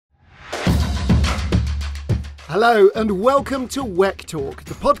Hello and welcome to WEC Talk,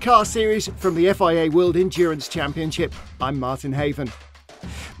 the podcast series from the FIA World Endurance Championship. I'm Martin Haven.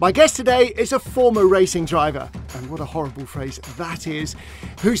 My guest today is a former racing driver, and what a horrible phrase that is,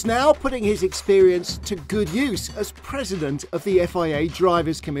 who's now putting his experience to good use as president of the FIA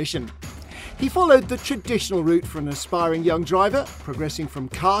Drivers' Commission. He followed the traditional route for an aspiring young driver, progressing from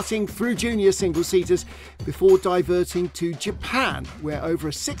karting through junior single-seaters before diverting to Japan, where over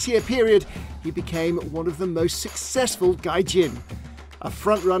a 6-year period he became one of the most successful gaijin. A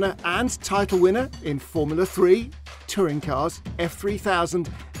front-runner and title winner in Formula 3, touring cars,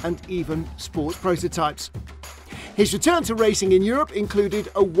 F3000 and even sports prototypes. His return to racing in Europe included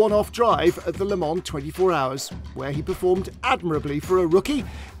a one-off drive at the Le Mans 24 Hours, where he performed admirably for a rookie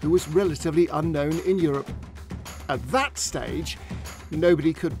who was relatively unknown in Europe. At that stage,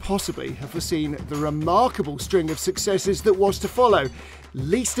 nobody could possibly have foreseen the remarkable string of successes that was to follow,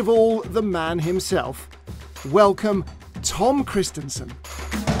 least of all the man himself. Welcome, Tom Kristensen.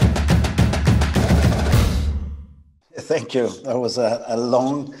 Thank you. That was a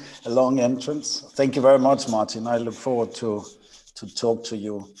long entrance. Thank you very much, Martin. I look forward to talk to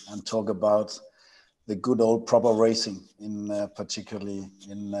you and talk about the good old proper racing, particularly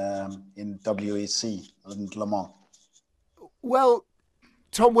in WEC and Le Mans. Well,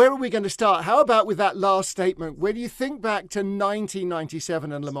 Tom, where are we going to start? How about with that last statement? When you think back to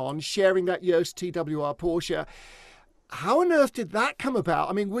 1997 and Le Mans, sharing that Yost TWR Porsche, how on earth did that come about?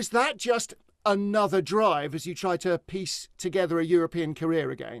 I mean, was that just another drive as you try to piece together a European career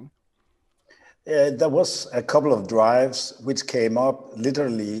again? There was a couple of drives which came up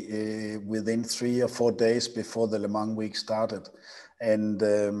literally within 3 or 4 days before the Le Mans week started, and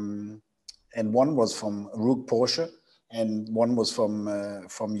one was from Rook Porsche, and one was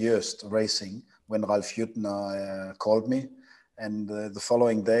from Yost Racing when Ralf Jüttner called me. And the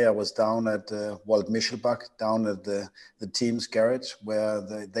following day, I was down at Wald Michelbach, down at the team's garage, where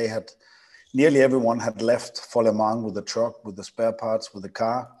they had nearly everyone had left for Le Mans with the truck, with the spare parts, with the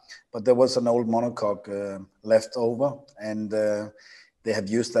car. But there was an old monocoque left over, and they had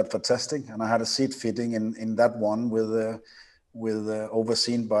used that for testing. And I had a seat fitting in that one with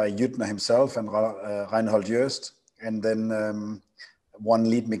overseen by Jüttner himself and Reinhold Joest, and then one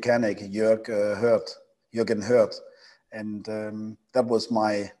lead mechanic, Jürgen Hurt. And that was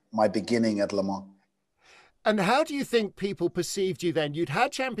my beginning at Le Mans. And how do you think people perceived you then? You'd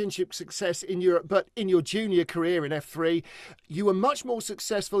had championship success in Europe, but in your junior career in F3, you were much more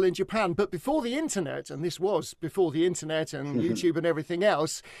successful in Japan. But before the internet, and this was before the internet and YouTube and everything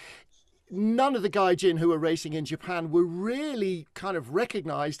else, none of the gaijin who were racing in Japan were really kind of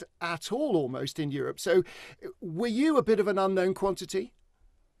recognised at all almost in Europe. So were you a bit of an unknown quantity?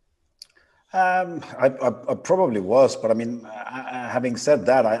 I probably was, but I mean, having said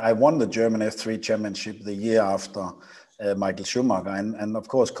that, I won the German F3 championship the year after Michael Schumacher, and of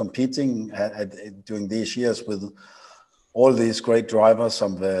course competing during these years with all these great drivers,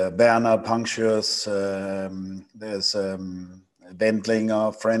 some Werner, Punctius, there's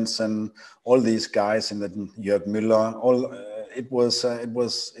Wendlinger, Frentzen, all these guys, and then Jörg Müller. It was.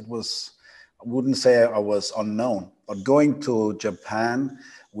 I wouldn't say I was unknown, but going to Japan,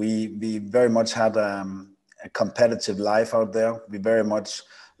 we very much had a competitive life out there. We very much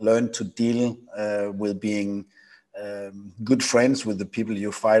learned to deal with being good friends with the people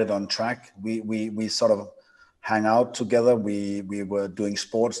you fight on track. We sort of hang out together. We were doing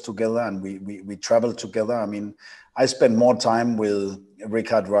sports together, and we traveled together. I mean, I spent more time with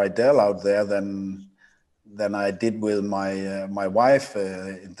Richard Riedel out there than I did with my wife,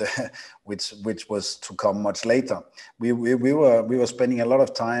 which was to come much later. We were spending a lot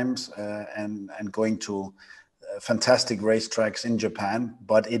of times and going to fantastic racetracks in Japan,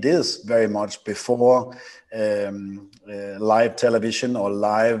 but it is very much before live television or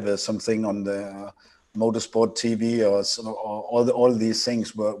live something on the motorsport TV or all these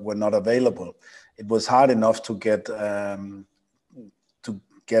things were not available. It was hard enough to get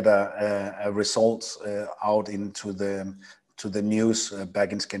a results out into the news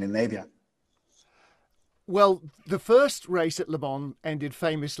back in Scandinavia. Well, the first race at Le Mans ended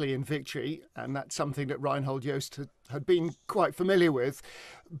famously in victory, and that's something that Reinhold Joest had been quite familiar with.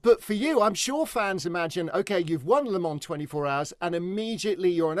 But for you, I'm sure fans imagine, okay, you've won Le Mans 24 Hours and immediately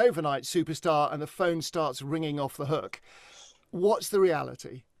you're an overnight superstar and the phone starts ringing off the hook. What's the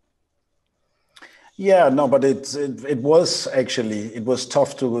reality? Yeah, no, but it was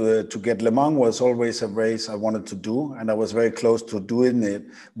tough to get. Le Mans was always a race I wanted to do, and I was very close to doing it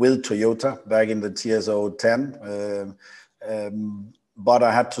with Toyota back in the TS010. But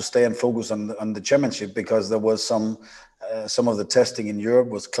I had to stay and focus on the championship because there was some some of the testing in Europe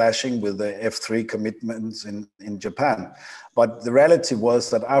was clashing with the F3 commitments in Japan. But the reality was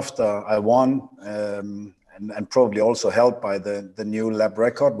that after I won, and probably also helped by the new lap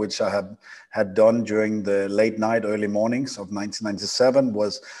record, which I had done during the late night, early mornings of 1997,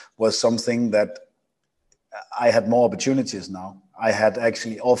 was something that I had more opportunities now. I had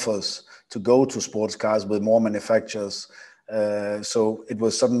actually offers to go to sports cars with more manufacturers. So it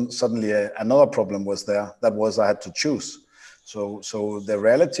was suddenly another problem was there. That was I had to choose. So the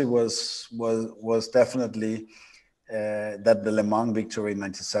reality was definitely that the Le Mans victory in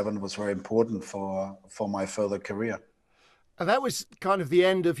 '97 was very important for my further career. And that was kind of the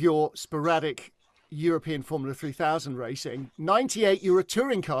end of your sporadic European Formula 3000 racing. 98, you were a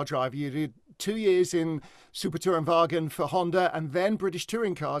touring car driver. You did 2 years in Super Tourenwagen for Honda and then British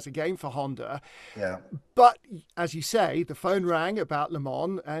touring cars again for Honda. Yeah. But as you say, the phone rang about Le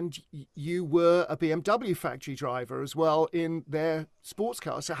Mans and you were a BMW factory driver as well in their sports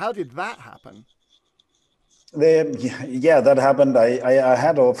cars. So how did that happen? Yeah, that happened. I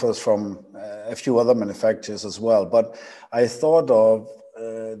had offers from a few other manufacturers as well, but I thought of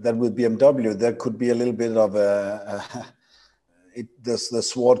that with BMW there could be a little bit of the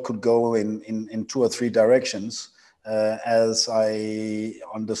sword could go in 2 or 3 directions, as I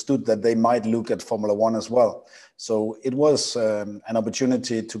understood that they might look at Formula One as well. So it was an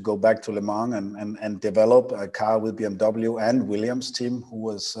opportunity to go back to Le Mans and develop a car with BMW and Williams team, who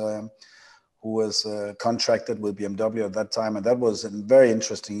was contracted with BMW at that time. And that was very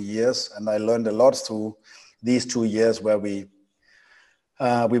interesting years. And I learned a lot through these 2 years where we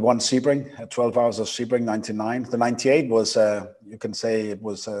won Sebring, 12 hours of Sebring, 99. The 98 was, you can say it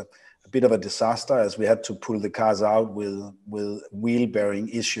was a bit of a disaster, as we had to pull the cars out with wheel bearing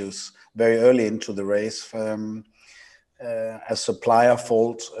issues very early into the race. A supplier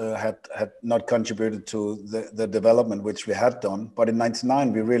fault had not contributed to the development which we had done. But in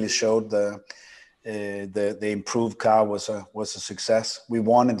 99, we really showed the improved car was a success. We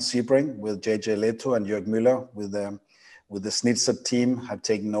won in Sebring with JJ Leto and Jörg Müller with the Schnitzer team had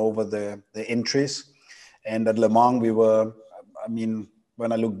taken over the entries. And at Le Mans, we were, I mean,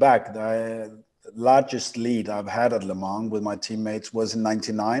 when I look back, the largest lead I've had at Le Mans with my teammates was in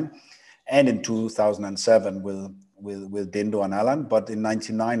 99 and in 2007 with Dindo and Alan. But in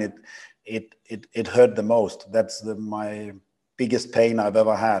 99, it hurt the most. That's my biggest pain I've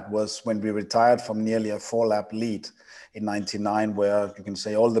ever had, was when we retired from nearly a 4-lap lead in 99, where you can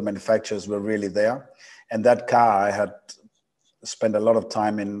say all the manufacturers were really there. And that car, I had spent a lot of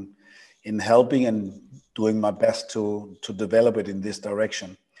time in helping and doing my best to develop it in this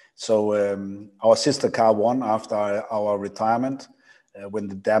direction. So our sister car won after our retirement when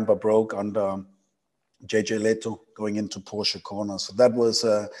the damper broke under JJ Leto going into Porsche corner. So that was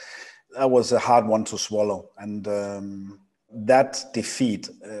a hard one to swallow. And that defeat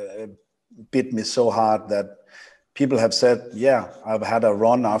bit me so hard that people have said, yeah, I've had a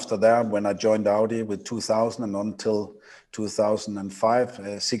run after that when I joined Audi with 2000 and until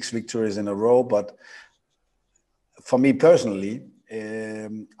 2005, 6 victories in a row. But for me personally,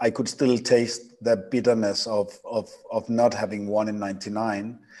 I could still taste that bitterness of not having won in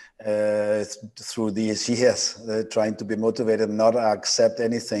 99 through these years, trying to be motivated, not accept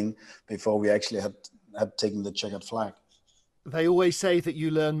anything before we actually had taken the checkered flag. They always say that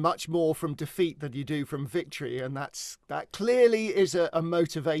you learn much more from defeat than you do from victory, and that clearly is a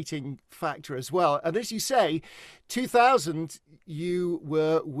motivating factor as well. And as you say, 2000, you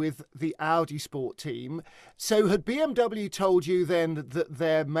were with the Audi Sport team. So had BMW told you then that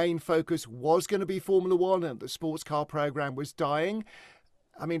their main focus was going to be Formula One and the sports car program was dying?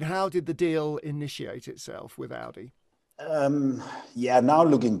 I mean, how did the deal initiate itself with Audi? Yeah, now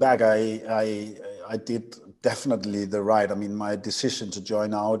looking back, I did definitely the right. I mean, my decision to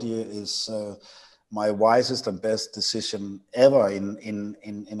join Audi is my wisest and best decision ever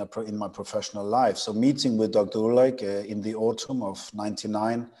in my professional life. So meeting with Dr. Ulrich in the autumn of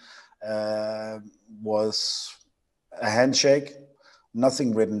 99 was a handshake,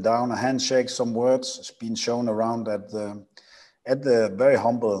 nothing written down, a handshake, some words. It's been shown around at the very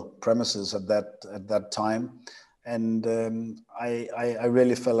humble premises at that time. And I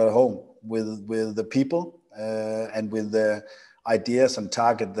really fell at home with the people and with the ideas and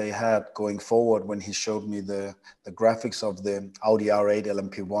target they had going forward when he showed me the graphics of the Audi R8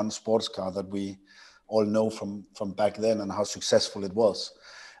 LMP1 sports car that we all know from back then and how successful it was.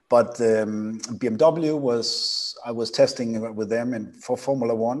 But BMW I was testing with them for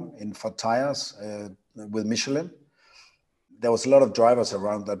Formula One for tires with Michelin. There was a lot of drivers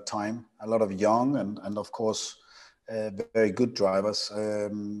around that time, a lot of young and of course, very good drivers.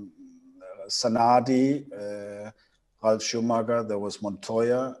 Zanardi, Ralf Schumacher, there was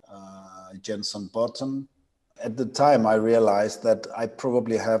Montoya, Jenson Button. At the time, I realized that I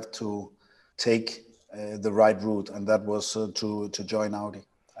probably have to take the right route, and that was to join Audi.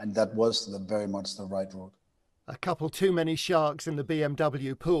 And that was very much the right route. A couple too many sharks in the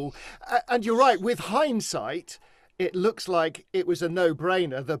BMW pool. And you're right, with hindsight, it looks like it was a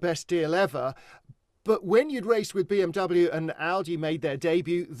no-brainer, the best deal ever. But when you'd raced with BMW and Audi made their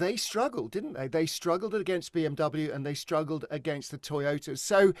debut, they struggled, didn't they? They struggled against BMW and they struggled against the Toyotas.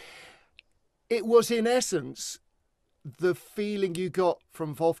 So it was, in essence, the feeling you got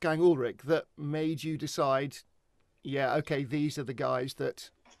from Wolfgang Ulrich that made you decide, yeah, okay, these are the guys that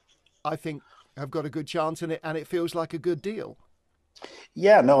I think have got a good chance in it, and it feels like a good deal.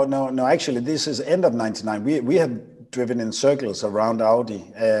 Yeah, no. Actually, this is end of '99. We had driven in circles around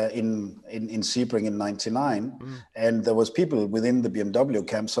Audi in Sebring in '99, and there was people within the BMW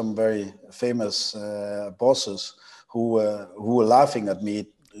camp, some very famous bosses who were laughing at me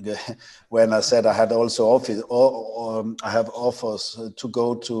when I said I had also I have offers to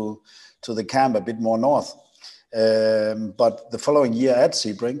go to the camp a bit more north. But the following year at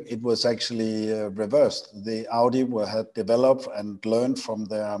Sebring, it was actually reversed. The Audi had developed and learned from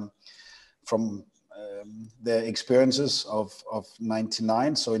their experiences of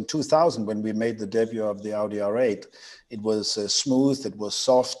 '99. So in 2000, when we made the debut of the Audi R8, it was smooth, it was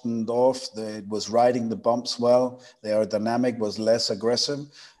softened off, it was riding the bumps well, the aerodynamic was less aggressive.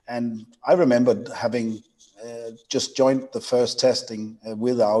 And I remembered having just joined the first testing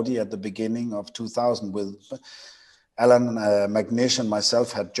with Audi at the beginning of 2000 with Alan McNish and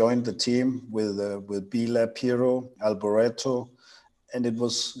myself had joined the team with Bila, Piro, Alboreto, and it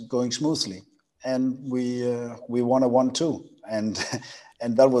was going smoothly. And we won a 1-2, and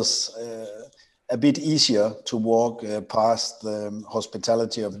and that was a bit easier to walk past the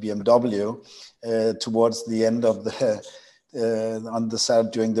hospitality of BMW towards the end of the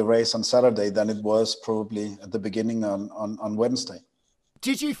during the race on Saturday than it was probably at the beginning on Wednesday.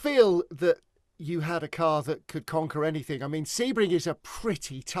 Did you feel that you had a car that could conquer anything? I mean, Sebring is a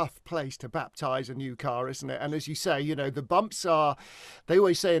pretty tough place to baptize a new car, isn't it? And as you say, you know, the bumps are, they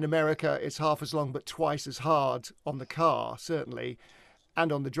always say in America, it's half as long but twice as hard on the car, certainly,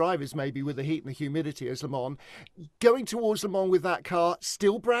 and on the drivers maybe with the heat and the humidity as Le Mans. Going towards Le Mans with that car,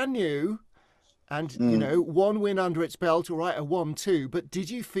 still brand new, and, you know, one win under its belt, all right, a 1-2. But did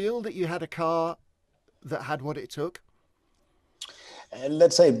you feel that you had a car that had what it took?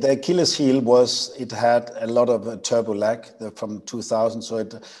 Let's say the Achilles heel was it had a lot of turbo lag from 2000. So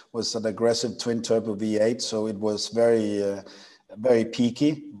it was an aggressive twin turbo V8. So it was very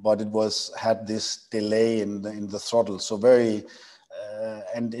peaky, but it had this delay in the throttle. So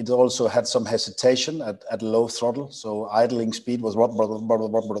and it also had some hesitation at low throttle. So idling speed was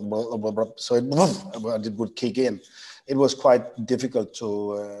so it would kick in. It was quite difficult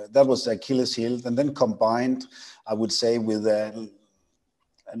to. That was the Achilles heel, and then combined, I would say, with an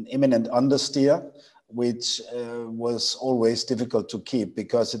imminent understeer, which was always difficult to keep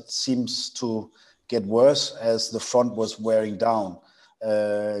because it seems to get worse as the front was wearing down.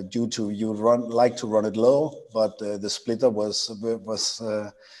 Due to like to run it low, but the splitter was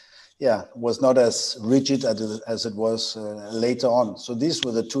not as rigid as it was later on. So these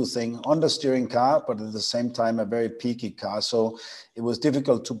were the two things: understeering car, but at the same time a very peaky car. So it was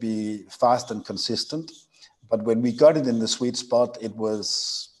difficult to be fast and consistent. But when we got it in the sweet spot,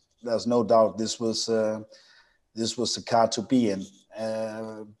 there's no doubt this was the car to be in.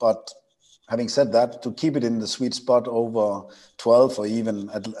 But having said that, to keep it in the sweet spot over 12 or even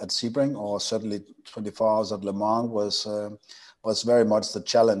at Sebring, or certainly 24 hours at Le Mans, was very much the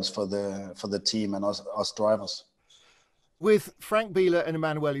challenge for the team and us drivers. With Frank Biela and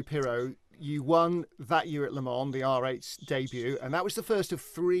Emanuele Pirro, you won that year at Le Mans, the R8's debut, and that was the first of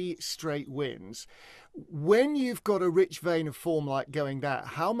 3 straight wins. When you've got a rich vein of form like going that,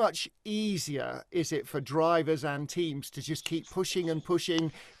 how much easier is it for drivers and teams to just keep pushing and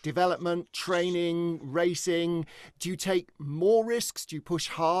pushing, development, training, racing? Do you take more risks? Do you push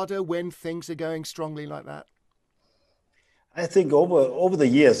harder when things are going strongly like that? I think over the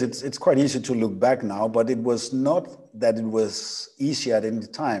years, it's quite easy to look back now, but it was not that it was easy at any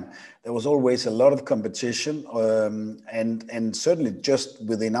time. There was always a lot of competition, and certainly just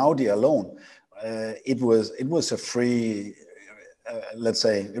within Audi alone, it was a free, let's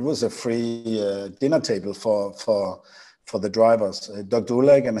say, it was a free dinner table for the drivers. Dr.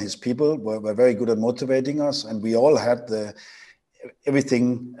 Uleg and his people were very good at motivating us, and we all had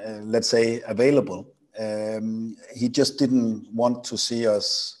everything, let's say, available. He just didn't want to see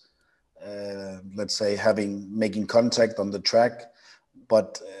us, let's say, making contact on the track,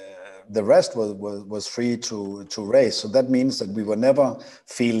 but the rest was free to race. So that means that we were never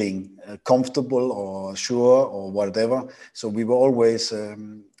feeling comfortable or sure or whatever. So we were always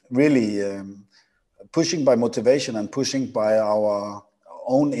really pushing by motivation and pushing by our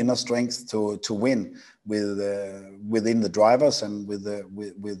own inner strength to win within the drivers and with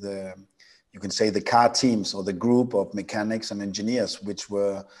you can say the car teams or the group of mechanics and engineers which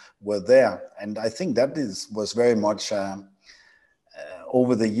were there. And I think that was very much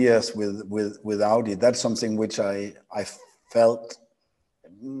over the years with Audi. That's something which I felt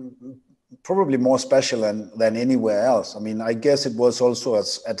probably more special than anywhere else. I mean, I guess it was also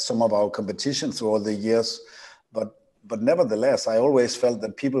at some of our competition through all the years, but nevertheless, I always felt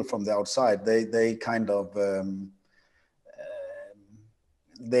that people from the outside, they kind of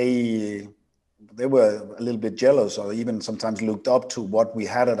they were a little bit jealous or even sometimes looked up to what we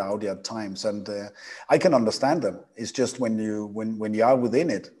had at Audi at times, and I can understand them. It's just when you are within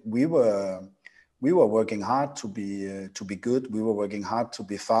it, we were working hard to be good. We were working hard to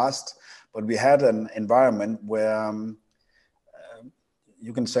be fast, but we had an environment where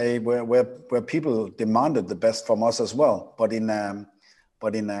you can say where people demanded the best from us as well, but in a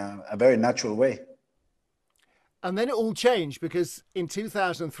very natural way. And then it all changed because in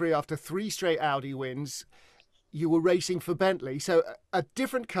 2003, after 3 straight Audi wins, you were racing for Bentley. So a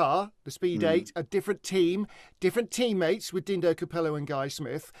different car, the Speed 8, a different team, different teammates with Dindo Capello and Guy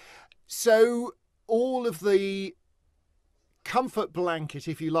Smith. So all of the comfort blanket,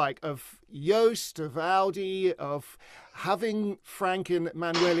 if you like, of Jost, of Audi, of having Frank and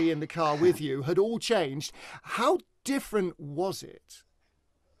Manueli in the car with you had all changed. How different was it?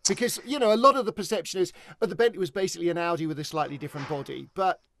 Because, you know, a lot of the perception is the Bentley was basically an Audi with a slightly different body,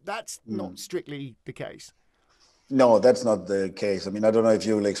 but that's not strictly the case. No, that's not the case. I mean, I don't know if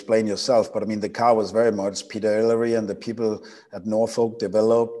you will explain yourself, but I mean, the car was very much Peter Ellery and the people at Norfolk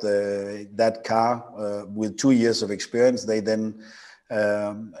developed that car with 2 years of experience. They then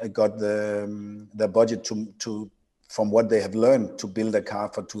got the budget to from what they have learned to build a car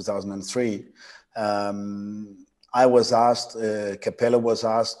for 2003. I was asked, Capello was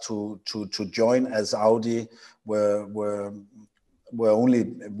asked to join as Audi will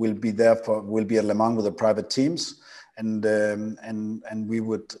be at Le Mans with the private teams, and we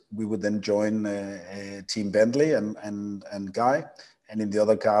would then join Team Bentley and Guy, and in the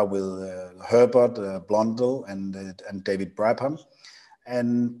other car with Herbert Blondel and David Brabham,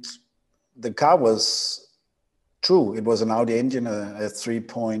 and the car was true. It was an Audi engine, a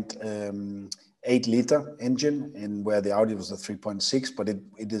 3.8 liter engine, in where the Audi was a 3.6, but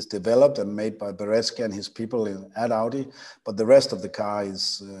it is developed and made by Berezka and his people at Audi. But the rest of the car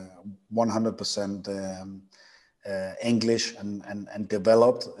is 100% English and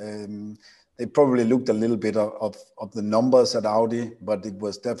developed. They probably looked a little bit of the numbers at Audi, but it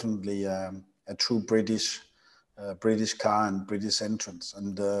was definitely a true British car and British entrance.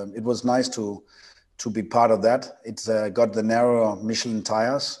 And it was nice to be part of that. It's got the narrower Michelin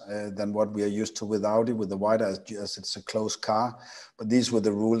tires than what we are used to with Audi, with the wider, as it's a closed car. But these were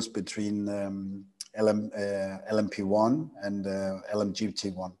the rules between LMP1 and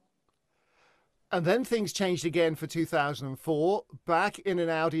LMGT1. And then things changed again for 2004, back in an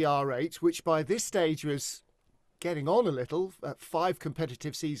Audi R8, which by this stage was getting on a little, 5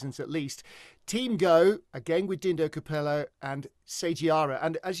 competitive seasons at least. Team Go, again with Dindo Capello and Seiji Ara.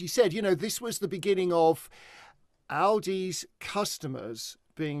 And as you said, you know, this was the beginning of Audi's customers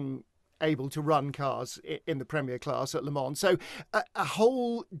being able to run cars in the Premier class at Le Mans. So a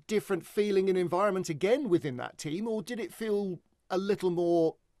whole different feeling and environment again within that team, or did it feel a little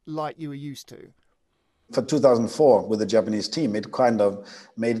more like you were used to? For 2004 with the Japanese team, it kind of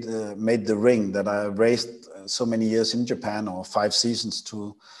made the ring that I raced so many years in Japan, or 5 seasons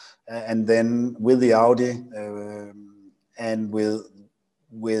to, and then with the Audi and with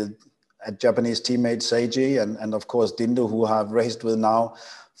a Japanese teammate Seiji and of course Dindo, who I've raced with now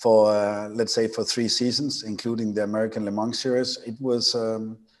for let's say for 3 seasons, including the American Le Mans series. It was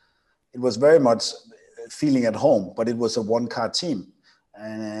very much feeling at home, but it was a 1-car team.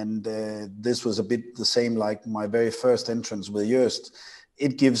 And this was a bit the same like my very first entrance with Jost.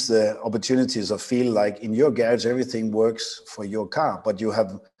 It gives the opportunities of feel like in your garage everything works for your car, but you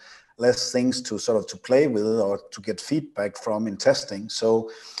have less things to sort of to play with or to get feedback from in testing.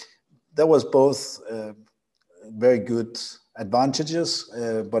 So there was both very good advantages,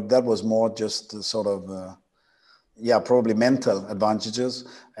 but that was more just sort of probably mental advantages,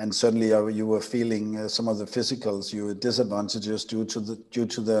 and certainly you were feeling some of the physicals, your disadvantages due to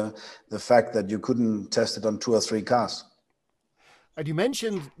the fact that you couldn't test it on 2 or 3 cars. And you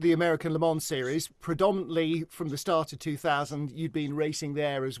mentioned the American Le Mans series. Predominantly from the start of 2000, you'd been racing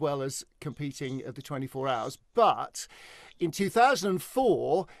there as well as competing at the 24 Hours. But in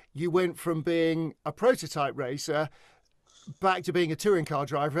 2004, you went from being a prototype racer back to being a touring car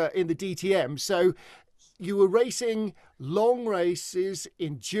driver in the DTM. So you were racing long races,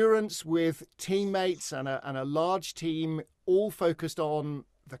 endurance with teammates and a large team, all focused on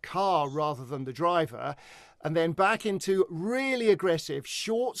the car rather than the driver, and then back into really aggressive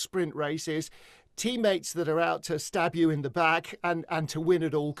short sprint races, teammates that are out to stab you in the back and to win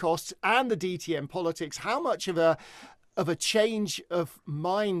at all costs, and the DTM politics. How much of a change of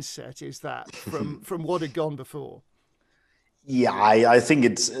mindset is that from what had gone before? Yeah, I think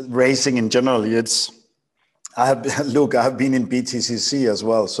it's racing in general. I have been in BTCC as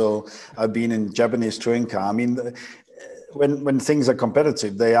well, so I've been in Japanese touring car. I mean, when things are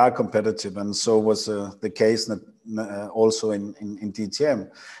competitive, they are competitive, and so was the case also in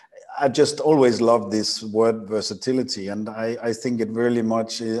DTM. I just always loved this word versatility, and I think it really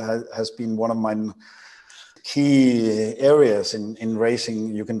much has been one of my key areas in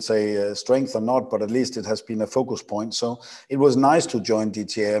racing. You can say strength or not, but at least it has been a focus point. So it was nice to join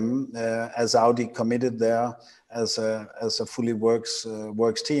DTM as Audi committed there as a fully works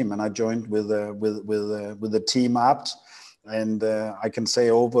team, and I joined with the team apt. And I can say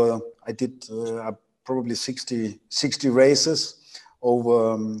I did probably 60 races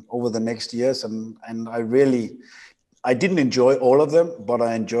over the next years, and I didn't enjoy all of them, but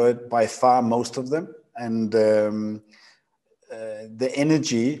I enjoyed by far most of them. And the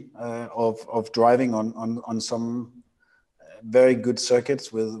energy of driving on some very good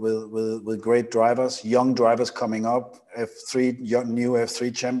circuits with great drivers, young drivers coming up, new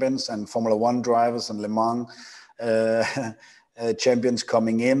F3 champions and Formula One drivers and Le Mans champions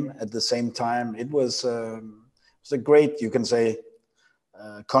coming in at the same time. It was a great, you can say,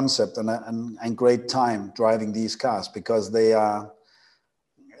 concept and great time driving these cars, because they are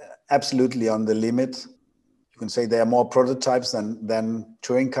absolutely on the limit. You can say they are more prototypes than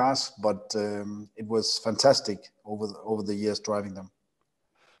touring cars, but it was fantastic over the years driving them.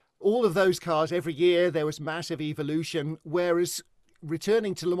 All of those cars, every year there was massive evolution, whereas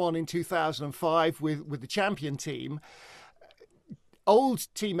returning to Le Mans in 2005 with the champion team, old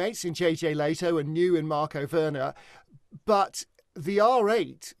teammates in JJ Lehto and new in Marco Werner, but the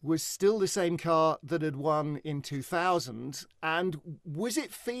R8 was still the same car that had won in 2000. And was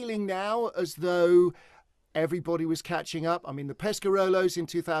it feeling now as though everybody was catching up? I mean, the Pescarolos in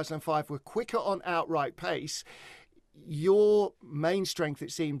 2005 were quicker on outright pace. Your main strength,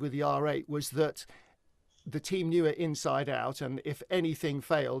 it seemed, with the R8 was that the team knew it inside out, and if anything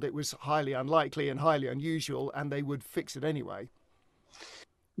failed, it was highly unlikely and highly unusual, and they would fix it anyway.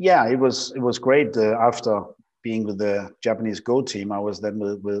 Yeah, it was great. After being with the Japanese Go team, I was then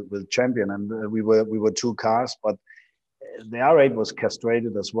with Champion, and we were two cars, but the R8 was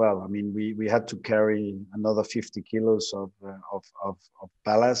castrated as well. I mean, we had to carry another 50 kilos of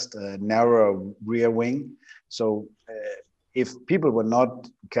ballast, narrow rear wing. So if people were not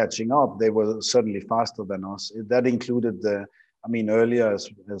catching up, they were certainly faster than us. That included earlier as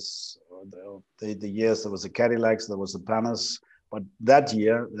the years, there was the Cadillacs, there was the Panas, but that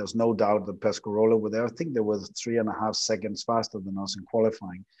year, there's no doubt the Pescarola were there. I think they were 3.5 seconds faster than us in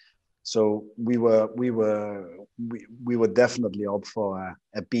qualifying. So we were definitely up for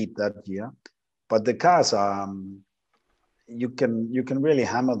a beat that year. But the cars are, you can really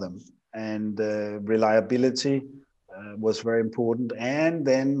hammer them, and reliability was very important. And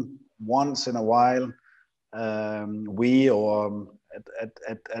then once in a while, at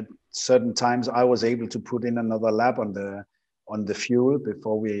certain times, I was able to put in another lap on the fuel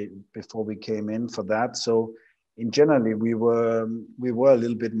before we came in for that. So in generally, we were a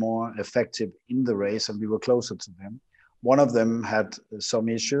little bit more effective in the race, and we were closer to them. One of them had some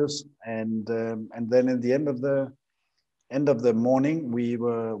issues, and then at the end of the morning, we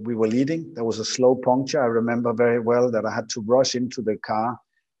were leading. There was a slow puncture. I remember very well that I had to rush into the car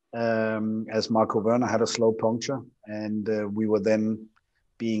as Marco Werner had a slow puncture, and we were then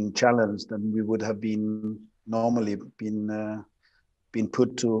being challenged, and we would have normally been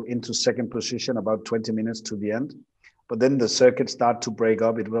put into second position about 20 minutes to the end. But then the circuit started to break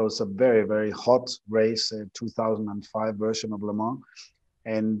up. It was a very, very hot race, 2005 version of Le Mans.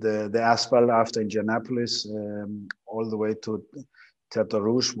 And the asphalt after Indianapolis, all the way to Tertre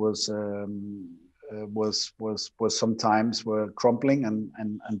Rouge was sometimes were crumpling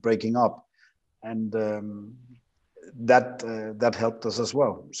and breaking up. And that helped us as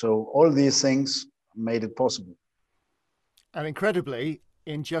well. So all these things made it possible. And incredibly,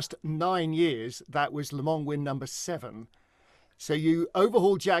 in just 9 years, that was Le Mans win number 7. So you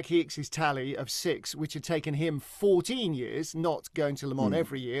overhauled Jack Hicks's tally of 6, which had taken him 14 years, not going to Le Mans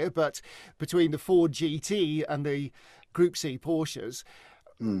every year, but between the Ford GT and the Group C Porsches.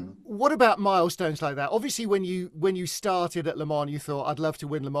 What about milestones like that? Obviously, when you started at Le Mans, you thought, I'd love to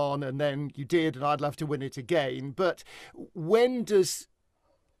win Le Mans, and then you did, and I'd love to win it again. But when does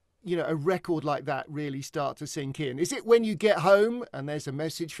a record like that really start to sink in? Is it when you get home and there's a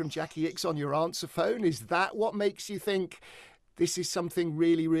message from Jackie Hicks on your answer phone? Is that what makes you think this is something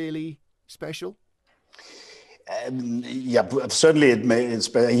really, really special? Yeah, certainly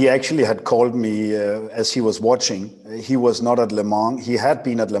he actually had called me as he was watching. He was not at Le Mans. He had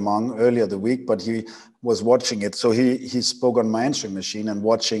been at Le Mans earlier the week, but he was watching it. So he spoke on my answering machine and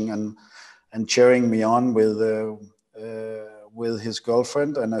watching and cheering me on with his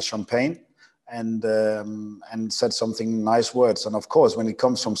girlfriend and a champagne, and said something nice words. And of course, when it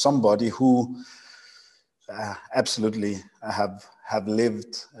comes from somebody who absolutely have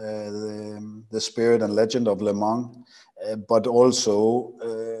lived the spirit and legend of Le Mans, but also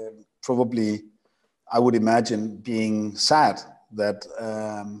probably I would imagine being sad that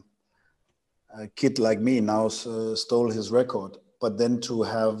a kid like me now stole his record. But then to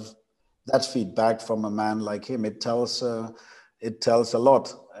have that feedback from a man like him, it tells a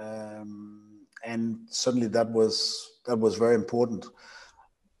lot, and certainly that was very important.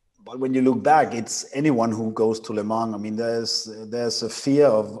 But when you look back, it's anyone who goes to Le Mans. I mean, there's a fear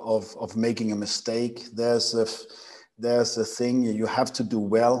of making a mistake. There's a thing you have to do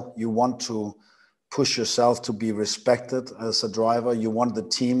well. You want to push yourself to be respected as a driver. You want the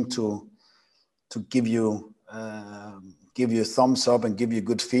team to give you thumbs up and give you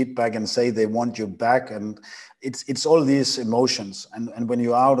good feedback and say they want you back. And it's all these emotions. And when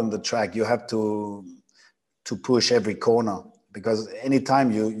you're out on the track, you have to push every corner. Because anytime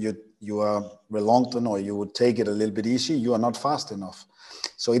you are reluctant or you would take it a little bit easy, you are not fast enough.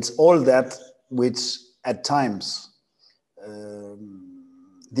 So it's all that which at times,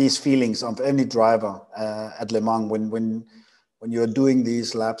 these feelings of any driver at Le Mans, when you're doing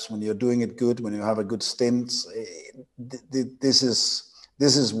these laps, when you're doing it good, when you have a good stint, this is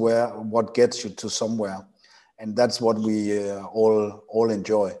what gets you to somewhere. And that's what we all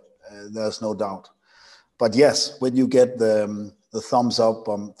enjoy. There's no doubt. But yes, when you get the thumbs up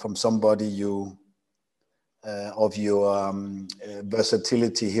from somebody of your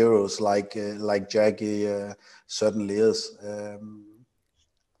versatility heroes like Jackie certainly is,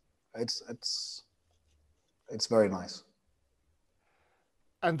 it's very nice.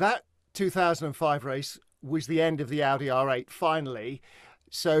 And that 2005 race was the end of the Audi R8 finally.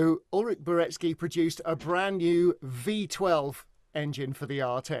 So Ulrich Boretzky produced a brand new V12 engine for the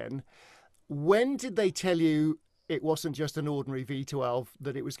R10. When did they tell you it wasn't just an ordinary V12,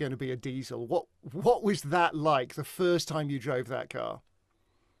 that it was going to be a diesel? What was that like the first time you drove that car?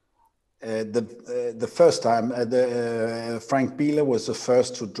 The first time, Frank Bieler was the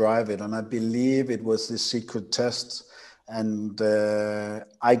first to drive it, and I believe it was the secret test. And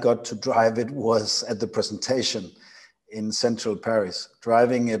I got to drive it was at the presentation in central Paris,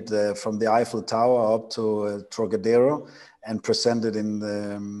 driving it from the Eiffel Tower up to Trocadero and presented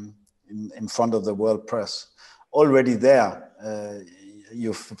in front of the world press. Already there,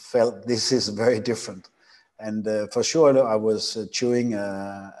 you felt this is very different. And for sure, I was chewing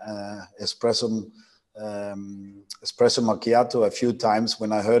espresso macchiato a few times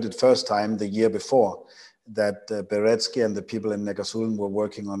when I heard it first time the year before, that Beretsky and the people in Neckarsulm were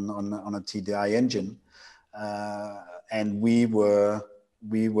working on a TDI engine. And we were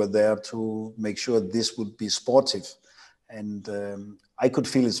there to make sure this would be sportive. And I could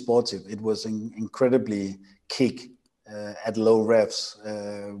feel it sportive. It was incredibly kick at low revs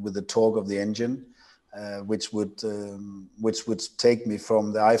with the torque of the engine, which would take me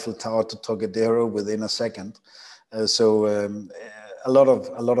from the Eiffel Tower to Trocadero within a second. So a lot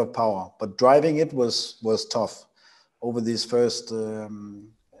of power. But driving it was tough over these first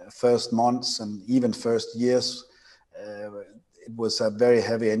months and even first years. It was a very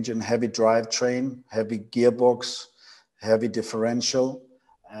heavy engine, heavy drivetrain, heavy gearbox, heavy differential,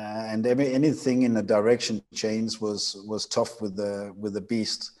 and anything in a direction change was tough with the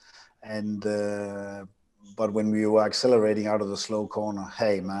beast. And but when we were accelerating out of the slow corner,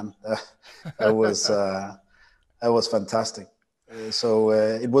 hey man, that was fantastic. So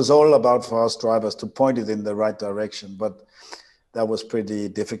it was all about for us drivers to point it in the right direction, but that was pretty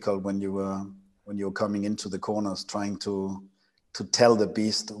difficult when you were coming into the corners, trying to tell the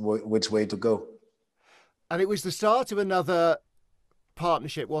beast which way to go. And it was the start of another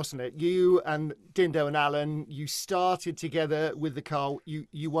partnership, wasn't it? You and Dindo and Alan, you started together with the car.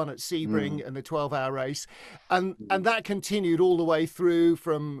 You won at Sebring in the 12-hour race, and that continued all the way through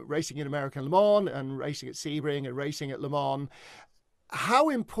from racing in American Le Mans and racing at Sebring and racing at Le Mans. How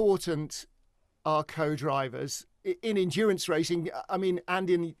important are co-drivers in endurance racing? I mean, and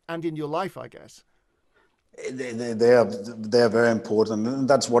in your life, I guess. They are very important, and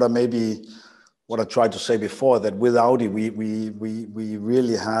that's what I tried to say before, that with Audi we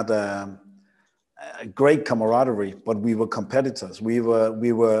really had a great camaraderie, but we were competitors. We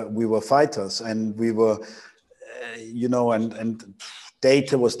were fighters, and we were and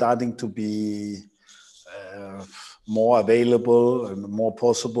data was starting to be more available and more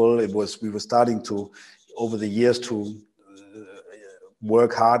possible. We were starting to, over the years, to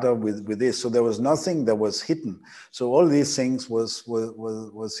work harder with this. So there was nothing that was hidden. So all these things was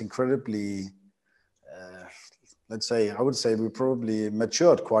incredibly, let's say, I would say we probably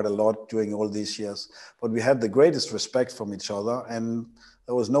matured quite a lot during all these years, but we had the greatest respect from each other, and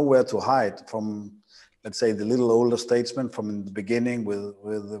there was nowhere to hide from, let's say, the little older statesmen from the beginning with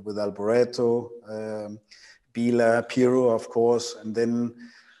Alboreto, Bila, Piro, of course, and then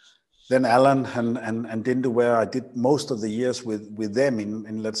Alan and Dindo, where I did most of the years with them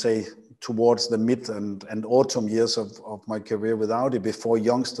in let's say, towards the mid and autumn years of my career with Audi, before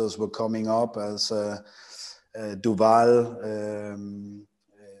youngsters were coming up as Duval,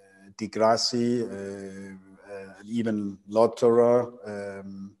 Di Grassi, even Lotterer,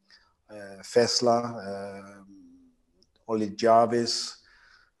 Fessler, Oli Jarvis,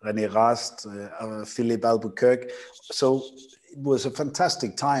 René Rast, Philippe Albuquerque. So it was a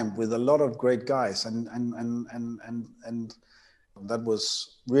fantastic time with a lot of great guys, and that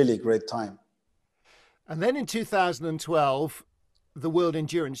was really a great time. And then in 2012, the World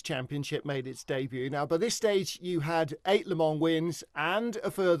Endurance Championship made its debut. Now, by this stage, you had 8 Le Mans wins and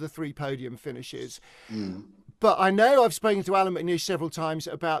a further 3 podium finishes. But I know I've spoken to Alan McNish several times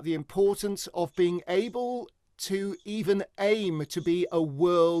about the importance of being able to even aim to be a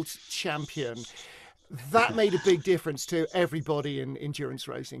world champion. That made a big difference to everybody in endurance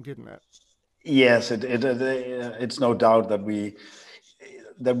racing, didn't it? Yes, it's no doubt that we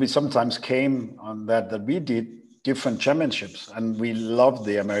sometimes came on that we did different championships, and we loved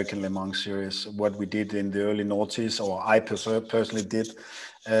the American Le Mans series, what we did in the early noughties, or I personally did,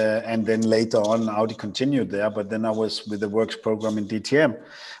 and then later on Audi continued there, but then I was with the works program in DTM,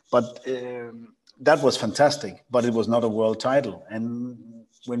 but that was fantastic, but it was not a world title. And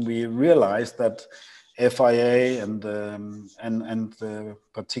when we realized that FIA and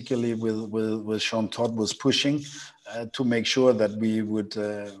particularly with Sean Todd was pushing to make sure that we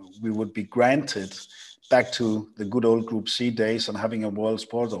would be granted back to the good old Group C days and having a world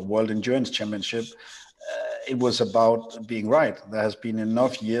sport or world endurance championship, it was about being right. There has been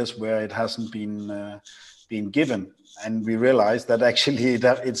enough years where it hasn't been given, and we realized that actually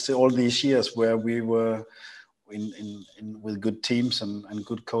that it's all these years where we were in with good teams and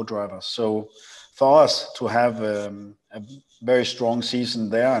good co-drivers. So for us to have a very strong season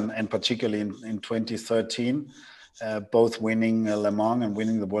there, and particularly in 2013, both winning Le Mans and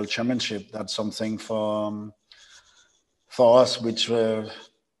winning the World Championship, that's something for us which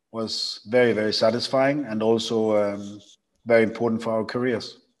was very, very satisfying, and also very important for our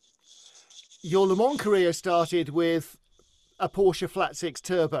careers. Your Le Mans career started with a Porsche Flat Six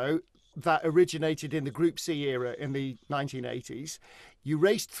Turbo that originated in the Group C era in the 1980s. You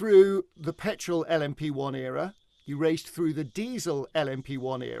raced through the petrol LMP1 era. You raced through the diesel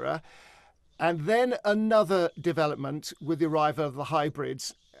LMP1 era. And then another development with the arrival of the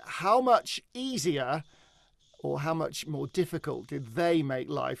hybrids. How much easier or how much more difficult did they make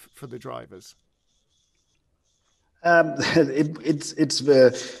life for the drivers? They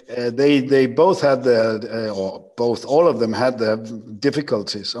both had all of them had their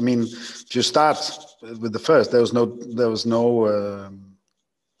difficulties. I mean, to start with the first, there was no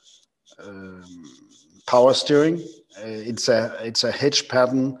power steering. It's a hitch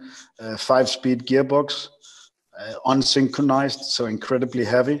pattern, 5-speed gearbox, unsynchronized, so incredibly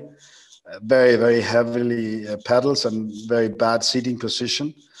heavy, very, very heavily pedals and very bad seating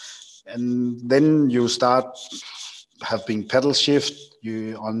position. And then you start having pedal shift.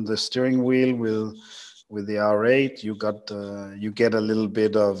 You on the steering wheel with the R8, you get a little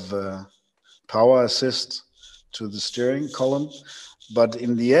bit of power assist to the steering column, but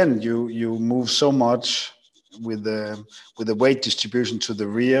in the end you move so much with the weight distribution to the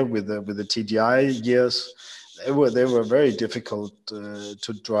rear with the TDI gears. They were very difficult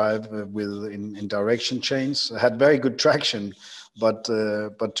to drive in direction chains. Had very good traction, but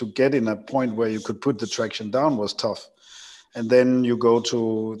to get in a point where you could put the traction down was tough. And then you go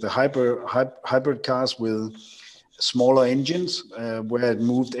to the hybrid cars with smaller engines, where it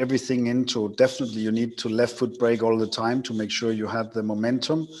moved everything into, definitely you need to left foot brake all the time to make sure you have the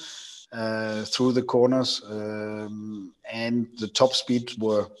momentum through the corners, and the top speeds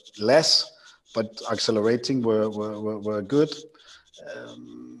were less, but accelerating were good.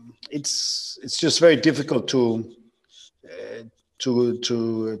 It's just very difficult to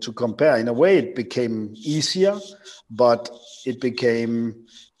compare. In a way, it became easier, but it became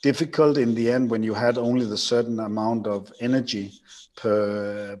difficult in the end when you had only the certain amount of energy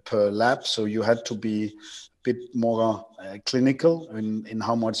per lap. So you had to be a bit more clinical in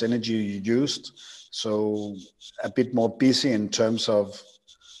how much energy you used. So a bit more busy in terms of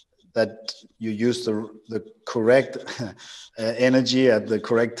that you use the correct energy at the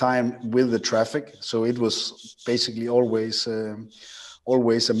correct time with the traffic. So it was basically always a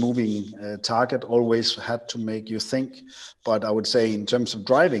moving target, always had to make you think. But I would say in terms of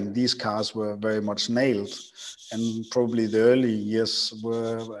driving, these cars were very much nailed, and probably the early years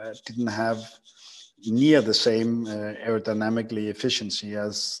didn't have near the same aerodynamically efficiency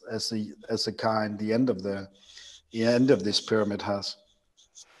as the car in the end of this pyramid has.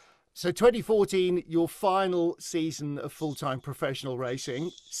 So 2014, your final season of full-time professional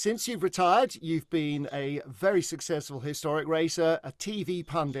racing. Since you've retired, you've been a very successful historic racer, a TV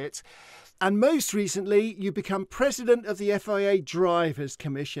pundit, and most recently, you become president of the FIA Drivers'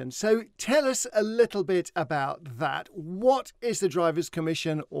 Commission. So tell us a little bit about that. What is the Drivers'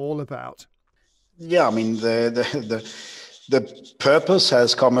 Commission all about? Yeah, I mean, the purpose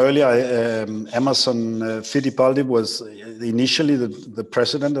has come earlier. Emerson Fittipaldi was initially the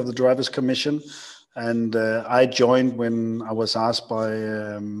president of the Drivers' Commission, and I joined when I was asked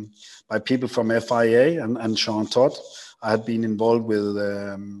by people from FIA and Jean Todt. I had been involved with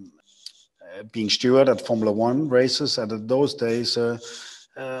being steward at Formula One races, and in those days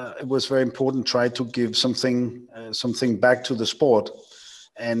it was very important to try to give something back to the sport.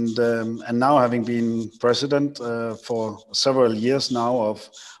 And now, having been president for several years now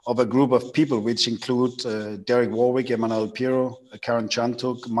of a group of people which include Derek Warwick, Emmanuel Pirro, Karen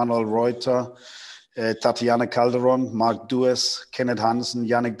Chantuk, Manuel Reuter, Tatiana Calderon, Mark Dues, Kenneth Hansen,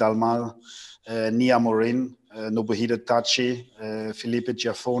 Yannick Dalmal, Nia Morin, Nobuhide Tachi, Felipe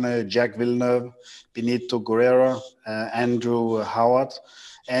Giafone, Jack Villeneuve, Benito Guerrera, Andrew Howard.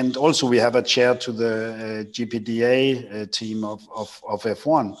 And also we have a chair to the GPDA team of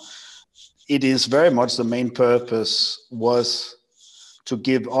F1. It is very much the main purpose was to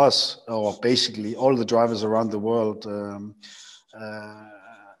give us, or basically all the drivers around the world,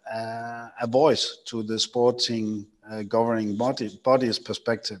 a voice to the sporting governing body's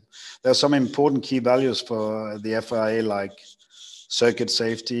perspective. There are some important key values for the FIA, like circuit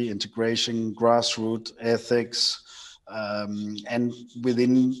safety, integration, grassroots ethics, and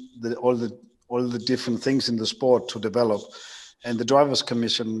within all the different things in the sport to develop. And the Drivers'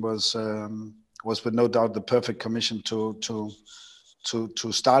 Commission was with no doubt the perfect commission to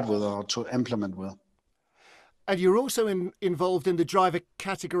start with or to implement with. And you're also involved in the Driver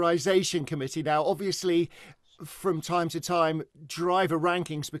Categorization Committee. Now, obviously, from time to time, driver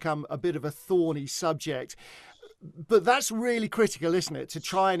rankings become a bit of a thorny subject. But that's really critical, isn't it, to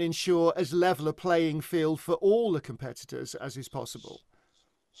try and ensure as level a playing field for all the competitors as is possible?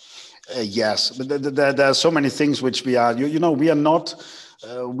 Yes, but there are so many things which we are. We are not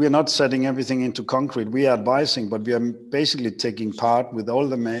setting everything into concrete. We are advising, but we are basically taking part with all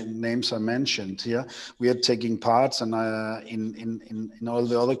the names I mentioned here. We are taking parts, and in all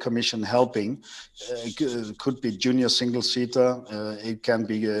the other commission helping. It could be junior single seater. It can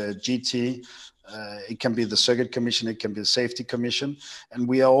be GT. It can be the circuit commission, it can be the safety commission, and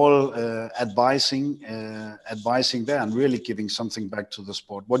we are all advising there and really giving something back to the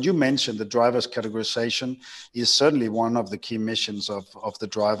sport. What you mentioned, the drivers categorization, is certainly one of the key missions of the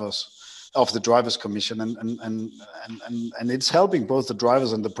drivers commission, and it's helping both the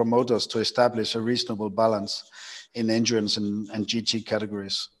drivers and the promoters to establish a reasonable balance in endurance and GT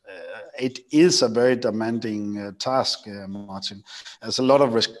categories. It is a very demanding task, Martin. There's a lot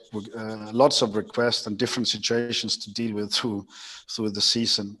of lots of requests and different situations to deal with through the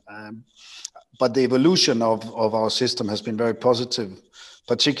season. But the evolution of our system has been very positive,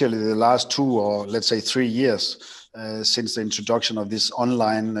 particularly the last 2 or let's say 3 years since the introduction of this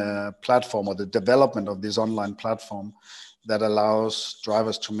online platform, or the development of this online platform that allows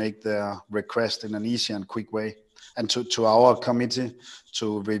drivers to make their request in an easy and quick way, and to our committee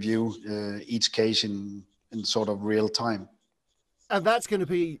to review each case in sort of real time. And that's going to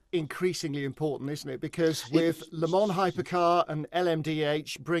be increasingly important, isn't it? Because with Le Mans Hypercar and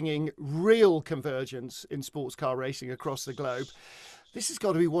LMDH bringing real convergence in sports car racing across the globe, this has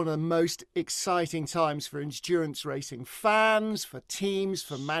got to be one of the most exciting times for endurance racing. Fans, for teams,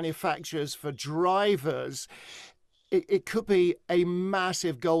 for manufacturers, for drivers. It could be a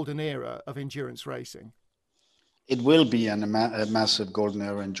massive golden era of endurance racing. It will be a massive golden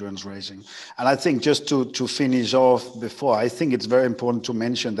era endurance racing. And I think just to finish off before, I think it's very important to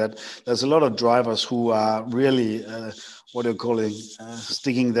mention that there's a lot of drivers who are really,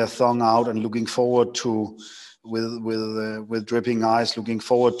 sticking their thumb out and looking forward to, with dripping eyes, looking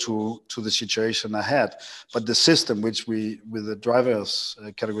forward to the situation ahead. But the system, with the drivers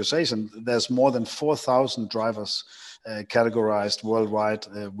categorization, there's more than 4,000 drivers categorized worldwide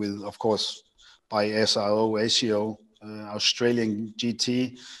with, of course, by SRO, ACO, Australian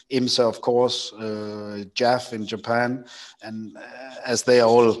GT, IMSA, of course, JAF in Japan, and as they are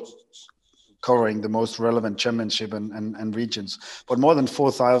all covering the most relevant championship and regions. But more than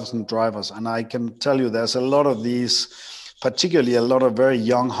 4,000 drivers. And I can tell you there's a lot of these, particularly a lot of very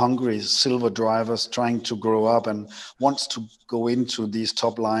young, hungry silver drivers trying to grow up and wants to go into these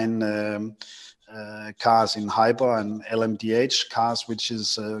top line cars in Hyper and LMDH cars, which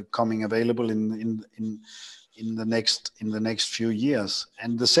is coming available in the next few years.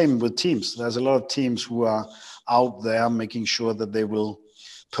 And the same with teams. There's a lot of teams who are out there making sure that they will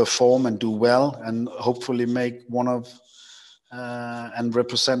perform and do well, and hopefully make one of and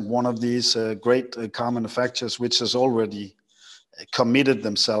represent one of these great car manufacturers, which has already committed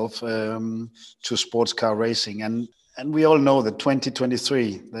themselves to sports car racing. And we all know that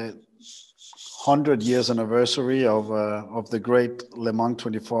 2023, the 100 years anniversary of the great Le Mans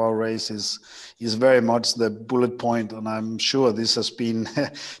 24-hour race is very much the bullet point, and I'm sure this has been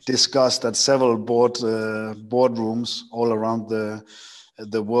discussed at several boardrooms all around the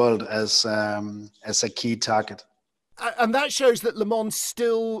world as a key target. And that shows that Le Mans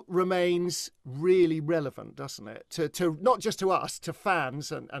still remains really relevant, doesn't it? To not just to us, to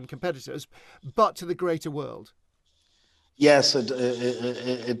fans and competitors, but to the greater world. Yes,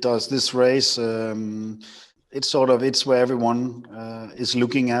 it does. This race, it's where everyone is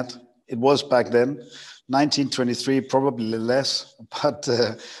looking at. It was back then, 1923, probably less, but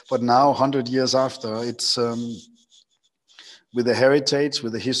now, 100 years after, it's with the heritage,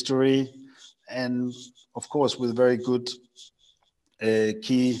 with the history, and of course with very good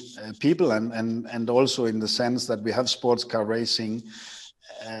key people, and also in the sense that we have sports car racing.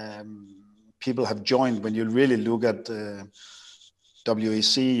 People have joined. When you really look at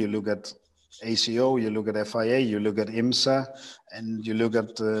WEC, you look at ACO, you look at FIA, you look at IMSA, and you look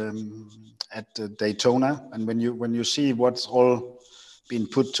at Daytona. And when you see what's all been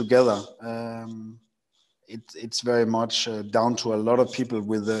put together, it's very much down to a lot of people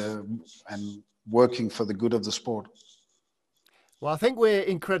and working for the good of the sport. Well, I think we're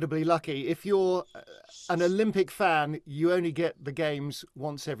incredibly lucky. If you're an Olympic fan, you only get the games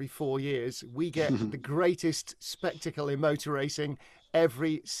once every 4 years. We get the greatest spectacle in motor racing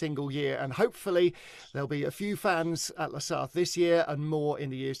every single year. And hopefully there'll be a few fans at La Sarthe this year and more in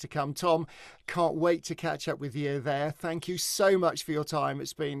the years to come. Tom, can't wait to catch up with you there. Thank you so much for your time.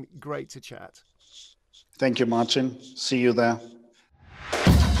 It's been great to chat. Thank you, Martin. See you there.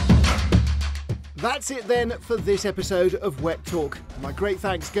 That's it then for this episode of WEC Talk. My great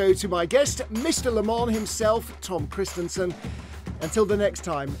thanks go to my guest, Mr. Le Mans himself, Tom Kristensen. Until the next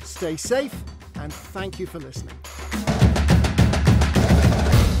time, stay safe and thank you for listening.